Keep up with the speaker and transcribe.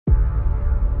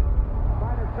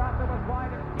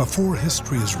Before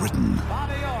history is written,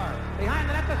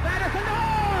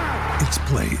 it's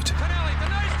played.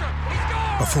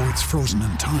 Before it's frozen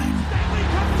in time,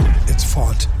 it's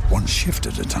fought one shift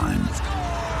at a time.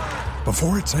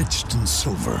 Before it's etched in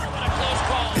silver,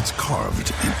 it's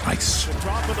carved in ice.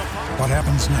 What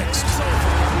happens next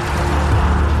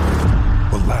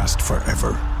will last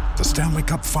forever. The Stanley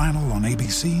Cup Final on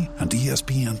ABC and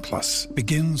ESPN Plus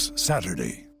begins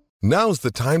Saturday. Now's the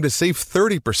time to save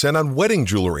 30% on wedding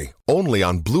jewelry, only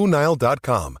on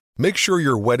BlueNile.com. Make sure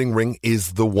your wedding ring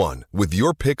is the one with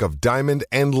your pick of diamond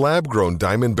and lab-grown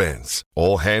diamond bands,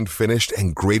 all hand-finished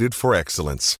and graded for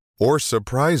excellence. Or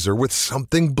surprise her with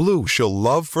something blue she'll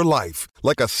love for life,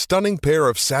 like a stunning pair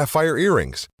of sapphire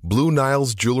earrings. Blue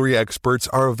Nile's jewelry experts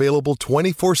are available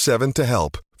 24/7 to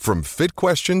help, from fit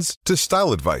questions to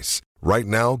style advice. Right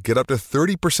now, get up to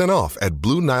 30% off at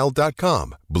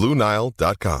BlueNile.com.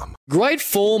 BlueNile.com. Great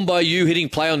form by you hitting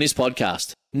play on this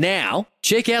podcast. Now,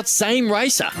 check out Same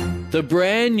Racer, the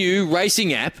brand new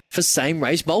racing app for same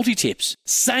race multi-tips.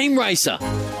 Same Racer.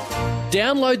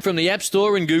 Download from the App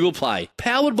Store and Google Play.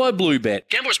 Powered by Bluebet.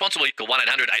 Gamble responsibly. Call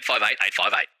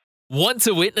 1-800-858-858. Want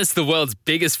to witness the world's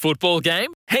biggest football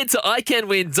game? Head to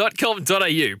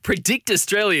iCanWin.com.au, predict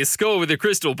Australia's score with a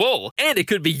crystal ball, and it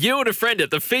could be you and a friend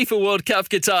at the FIFA World Cup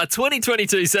Qatar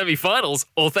 2022 semi-finals,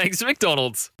 all thanks to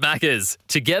McDonald's. Maccas,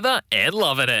 together and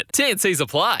loving it. TNCs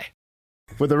apply.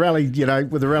 With the rally,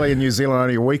 in New Zealand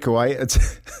only a week away,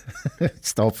 it's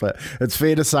stop it. It's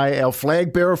fair to say our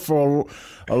flag bearer for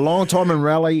a long time in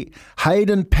rally,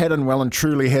 Hayden Paddon, well and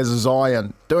truly has his eye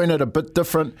in. Doing it a bit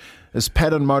different as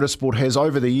Paddon Motorsport has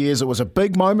over the years. It was a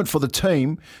big moment for the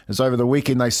team as over the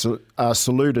weekend they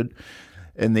saluted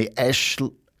in the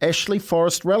Ashley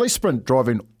Forest Rally Sprint,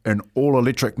 driving an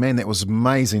all-electric. Man, that was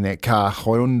amazing, that car,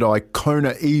 Hyundai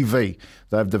Kona EV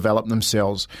they've developed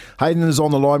themselves. Hayden is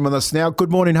on the line with us now. Good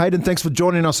morning, Hayden. Thanks for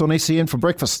joining us on SEN for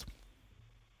breakfast.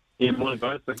 Yeah, morning,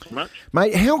 guys. Thanks so much.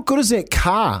 Mate, how good is that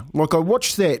car? Like, I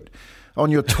watched that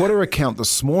on your Twitter account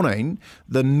this morning.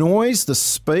 The noise, the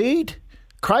speed,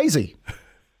 crazy.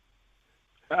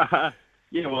 Yeah,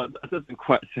 well, it doesn't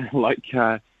quite sound like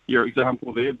your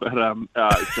example there, but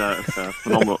it's a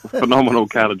phenomenal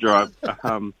car to drive.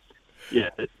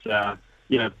 It's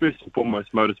first and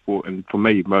foremost motorsport, and for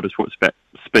me, motorsport's about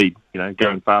speed.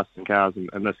 Going fast in cars,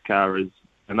 and this car is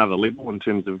another level in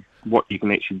terms of what you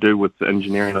can actually do with the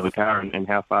engineering of the car and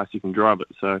how fast you can drive it.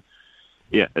 So,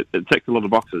 yeah, it ticks a lot of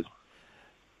boxes.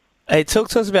 Hey, talk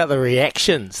to us about the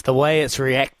reactions, the way it's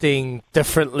reacting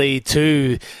differently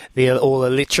to the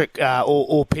all-electric,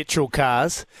 all petrol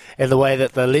cars, and the way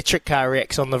that the electric car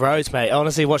reacts on the roads, mate. I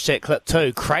honestly watched that clip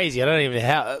too. Crazy. I don't even know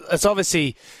how. It's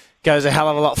obviously goes a hell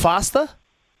of a lot faster.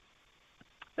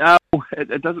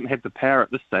 It doesn't have the power at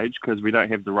this stage because we don't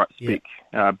have the right spec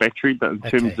battery, but in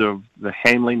terms of the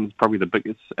handling, it's probably the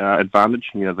biggest advantage.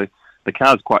 The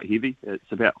car's quite heavy.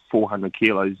 It's about 400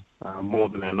 kilos more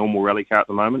than a normal rally car at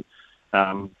the moment.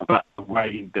 But the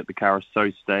way that the car is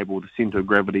so stable, the centre of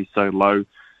gravity is so low,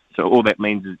 so all that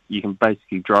means is you can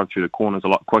basically drive through the corners a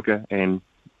lot quicker and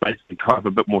basically drive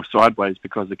a bit more sideways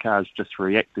because the car's just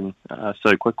reacting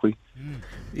so quickly.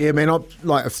 Yeah, man,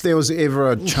 if there was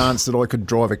ever a chance that I could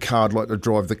drive a car, I'd like to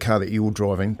drive the car that you're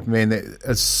driving. Man, that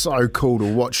is so cool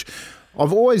to watch.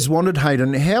 I've always wondered,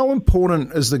 Hayden, how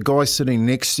important is the guy sitting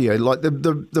next to you? Like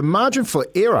the margin for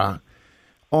error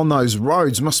on those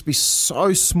roads must be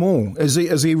so small. Is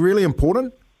he really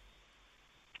important?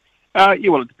 Well,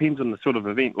 it depends on the sort of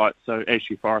event. So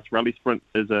Ashley Forest Rally Sprint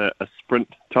is a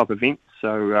sprint type event.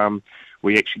 So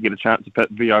we actually get a chance to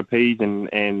put VIPs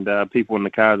and people in the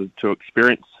car to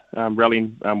experience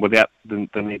rallying without the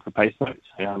need for pace notes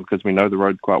because we know the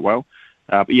road quite well.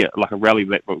 But yeah, like a rally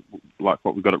like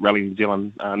what we've got at Rally New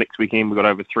Zealand next weekend, we've got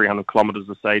over 300 kilometres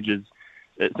of stages.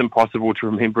 It's impossible to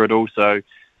remember it all. So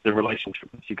the relationship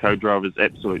with your co-driver is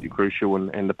absolutely crucial,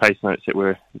 and the pace notes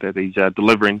that he's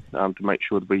delivering to make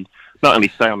sure that we not only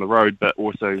stay on the road but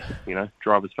also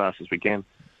drive as fast as we can.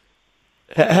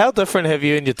 How different have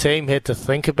you and your team had to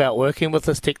think about working with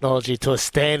this technology to a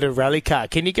standard rally car?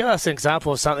 Can you give us an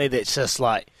example of something that's just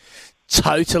like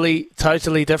totally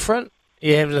different?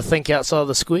 You're having to think outside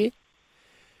the square?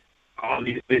 Oh,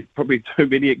 there's probably too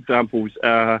many examples.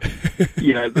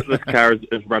 This car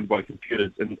is run by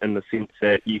computers in the sense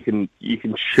that you can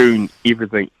tune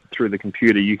everything through the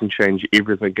computer. You can change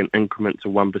everything in increments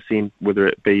of 1%, whether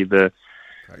it be the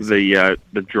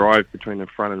drive between the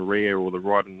front and rear, or the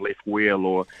right and left wheel,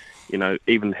 or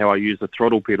even how I use the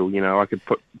throttle pedal. I could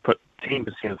put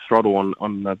 10% throttle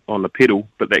on the pedal,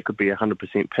 but that could be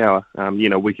 100% power.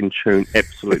 We can tune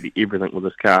absolutely everything with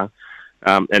this car,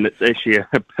 and it's actually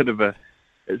a bit of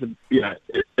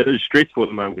it is stressful at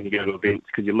the moment when you go to events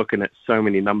because you're looking at so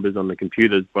many numbers on the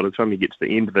computers. By the time you get to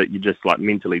the end of it, you're just like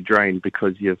mentally drained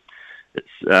because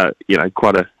it's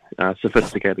quite a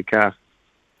sophisticated car.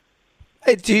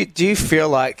 Hey, do you feel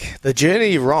like the journey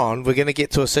you're on, we're going to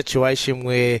get to a situation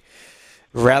where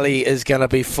rally is going to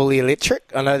be fully electric?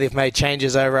 I know they've made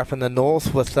changes over up in the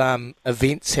north with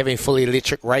events having fully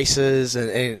electric races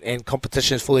and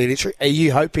competitions fully electric. Are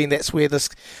you hoping that's where this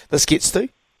gets to?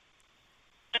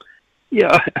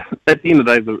 Yeah, at the end of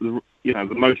the day,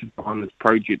 the motive behind this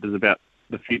project is about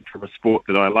the future of a sport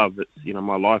that I love. It's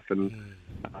my life, and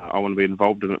I want to be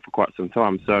involved in it for quite some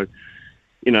time. So,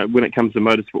 when it comes to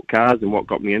motorsport cars and what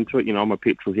got me into it, I'm a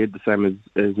petrol head, the same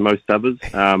as most others.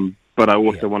 But I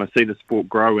also want to see the sport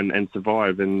grow and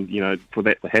survive, and for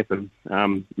that to happen,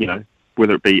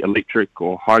 whether it be electric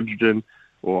or hydrogen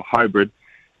or hybrid,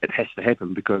 it has to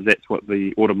happen because that's what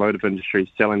the automotive industry is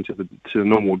selling to the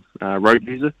normal road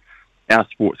user. Our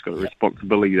sport's got a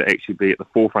responsibility to actually be at the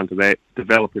forefront of that,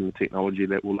 developing the technology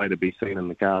that will later be seen in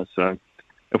the cars. So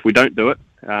if we don't do it,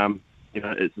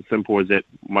 it's as simple as that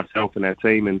myself and our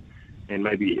team and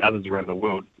maybe others around the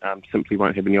world simply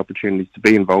won't have any opportunities to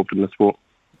be involved in the sport.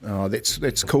 Oh, that's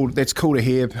cool. That's cool to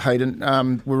hear, Hayden.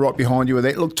 We're right behind you with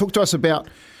that. Look, talk to us about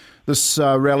this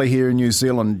rally here in New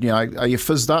Zealand. Are you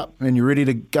fizzed up and you ready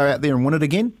to go out there and win it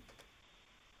again?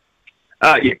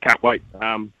 Yeah, can't wait.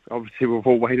 Obviously, we've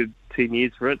all waited 10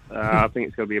 years for it. I think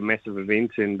it's going to be a massive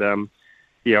event, and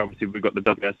obviously we've got the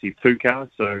WRC2 car,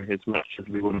 so as much as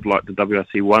we would have liked the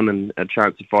WRC1 and a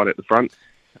chance to fight at the front,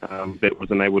 we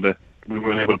weren't able to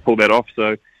pull that off.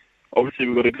 So obviously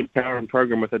we've got a good car and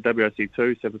program with the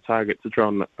WRC2, so the target to try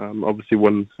and obviously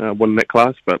win that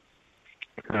class. But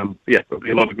there'll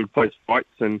be a lot of good close fights,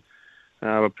 and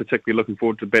we're particularly looking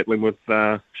forward to battling with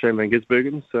Shane Van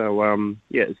Gisbergen. So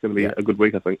it's going to be a good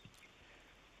week, I think.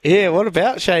 Yeah, what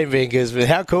about Shane Van Gisbergen?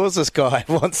 How cool is this guy?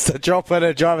 Wants to drop in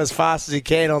and drive as fast as he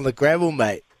can on the gravel,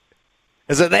 mate.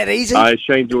 Is it that easy?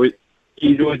 Shane's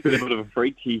he's always been a bit of a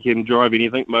freak. He can drive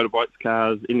anything, motorbikes,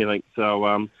 cars, anything.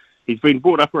 So he's been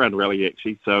brought up around rally,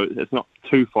 actually, so it's not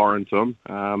too foreign to him.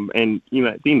 And,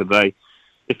 at the end of the day,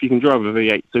 if you can drive a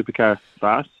V8 supercar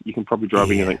fast, you can probably drive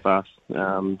anything fast.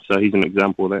 So he's an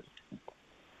example of that.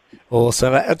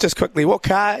 Awesome. Just quickly, what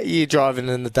car are you driving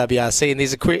in the WRC? And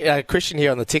there's a question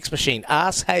here on the text machine.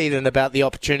 Ask Hayden about the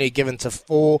opportunity given to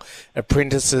 4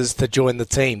 apprentices to join the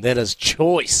team. That is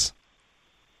choice.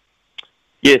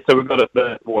 Yeah, so we've got a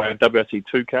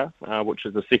WRC2 car, which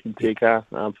is a second-tier car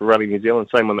for Rally New Zealand,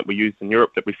 same one that we used in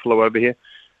Europe that we flew over here.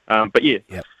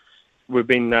 We've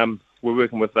been we're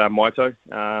working with Maito,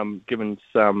 giving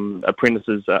some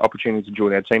apprentices opportunities to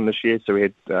join our team this year. So we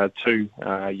had 2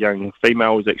 young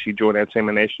females actually join our team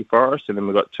in Ashley Forest, and then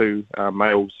we've got 2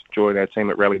 males join our team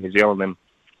at Rally New Zealand. And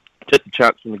just a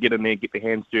chance for them to get in there, get their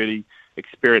hands dirty,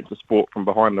 experience the sport from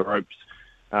behind the ropes.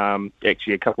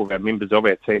 Actually, a couple of our members of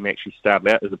our team actually started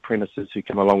out as apprentices who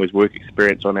came along as work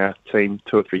experience on our team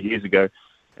 2 or 3 years ago,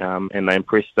 and they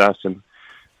impressed us, and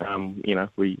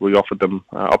we offered them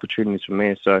opportunities from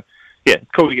there. So yeah,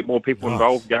 it's cool to get more people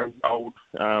involved, young, old,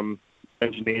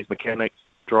 engineers, mechanics,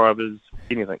 drivers,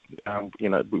 anything.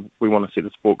 We want to see the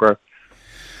sport grow.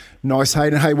 Nice,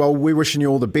 Hayden. Hey, well, we're wishing you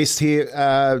all the best here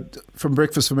from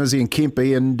Breakfast from Izzy and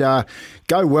Kempy, and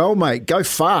go well, mate. Go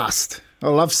fast. I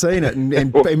love seeing it,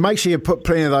 and make sure you put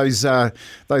plenty of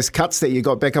those cuts that you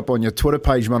got back up on your Twitter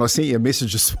page, mate. I sent you a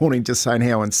message this morning just saying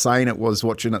how insane it was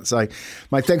watching it. So,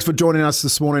 mate, thanks for joining us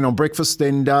this morning on Breakfast,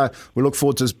 and we look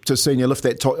forward to seeing you lift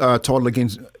that title again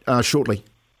shortly.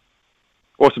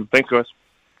 Awesome. Thanks, guys.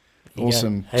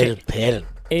 Awesome. Hayden.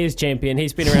 He is champion.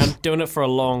 He's been around doing it for a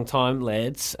long time,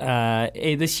 lads.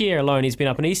 This year alone, he's been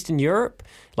up in Eastern Europe,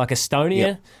 like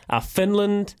Estonia,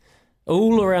 Finland,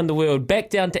 all around the world, back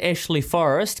down to Ashley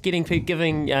Forest,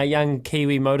 giving young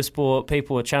Kiwi motorsport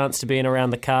people a chance to be in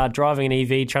around the car, driving an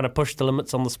EV, trying to push the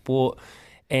limits on the sport.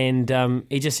 And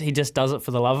he just does it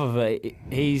for the love of it.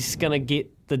 He's going to get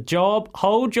the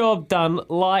whole job done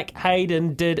like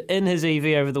Hayden did in his EV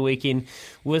over the weekend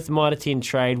with Mitre 10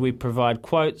 Trade. We provide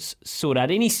quotes, sort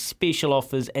out any special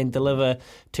offers and deliver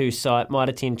to site.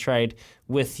 Mitre 10 Trade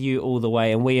with you all the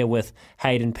way, and we are with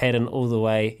Hayden Paddon all the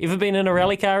way. Ever been in a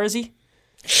rally car, Izzy?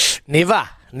 Never.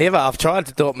 I've tried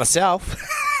to do it myself.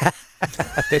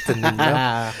 That didn't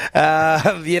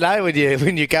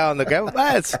when you go on the gravel,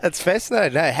 it's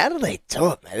fascinating. No, how do they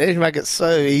do it, man? They make it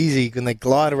so easy when they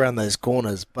glide around those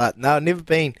corners. But no, I've never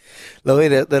been. Louis,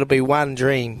 that'll be one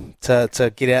dream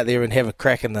to get out there and have a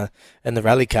crack in the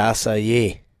rally car. So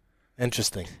yeah,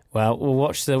 interesting. Well, we'll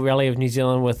watch the Rally of New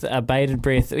Zealand with bated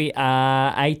breath. We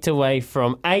are 8 away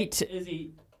from 8.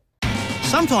 Izzy.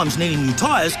 Sometimes needing new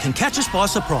tyres can catch us by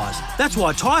surprise. That's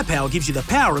why Tyre Power gives you the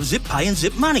power of Zip Pay and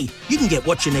Zip Money. You can get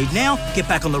what you need now, get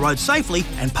back on the road safely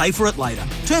and pay for it later.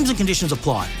 Terms and conditions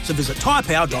apply. So visit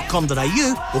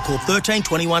tyrepower.com.au or call 13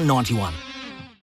 21 91.